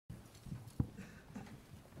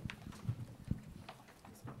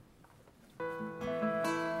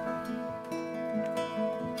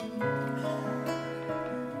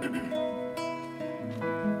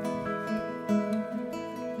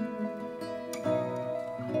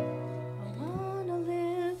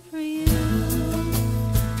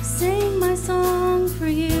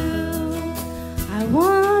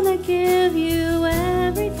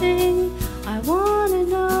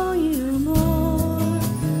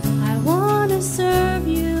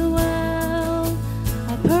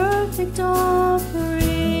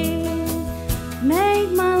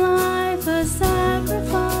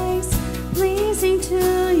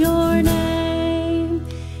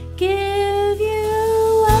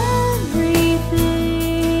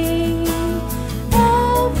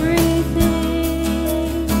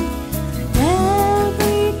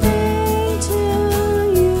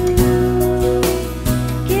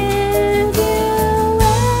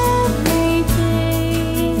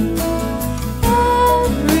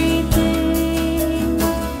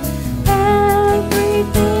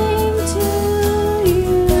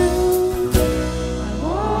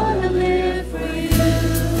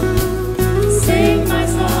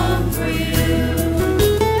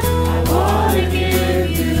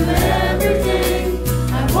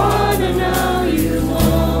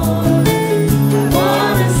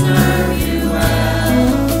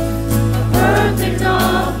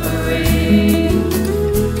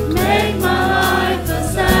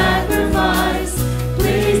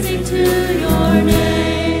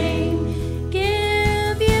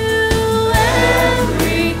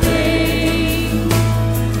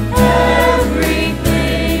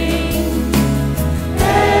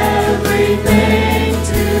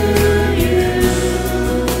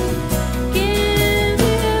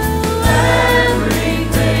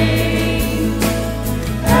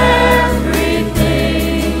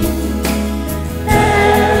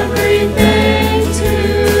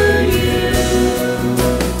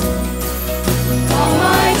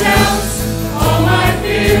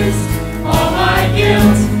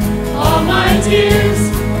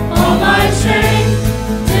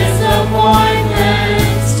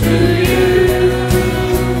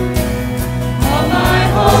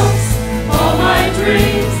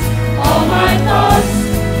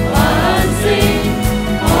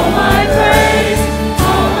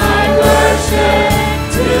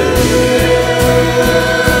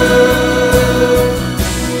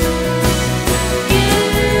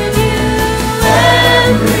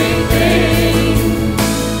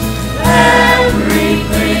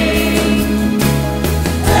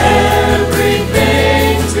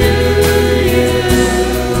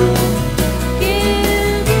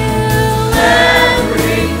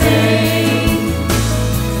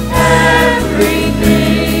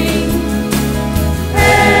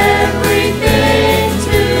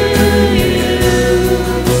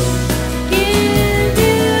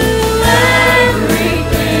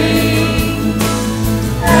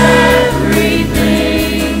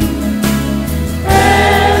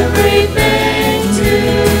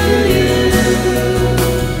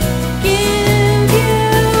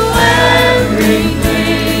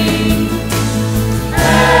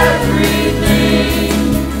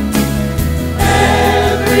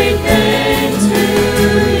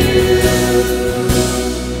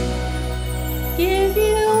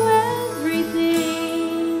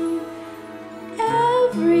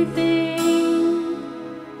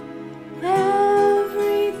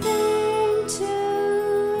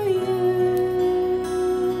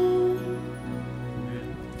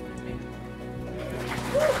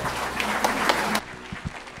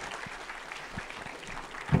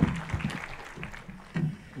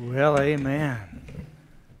amen.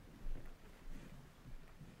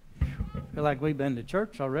 Feel like we've been to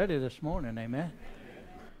church already this morning, amen.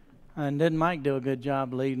 And didn't Mike do a good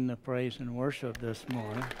job leading the praise and worship this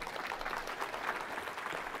morning?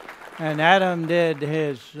 And Adam did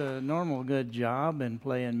his normal good job in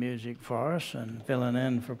playing music for us and filling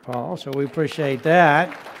in for Paul, so we appreciate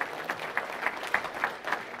that.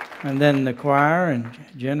 And then the choir and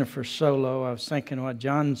Jennifer's solo, I was thinking what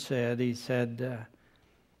John said. He said,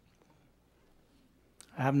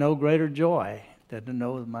 I have no greater joy than to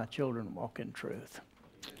know that my children walk in truth.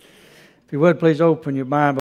 If you would, please open your Bible.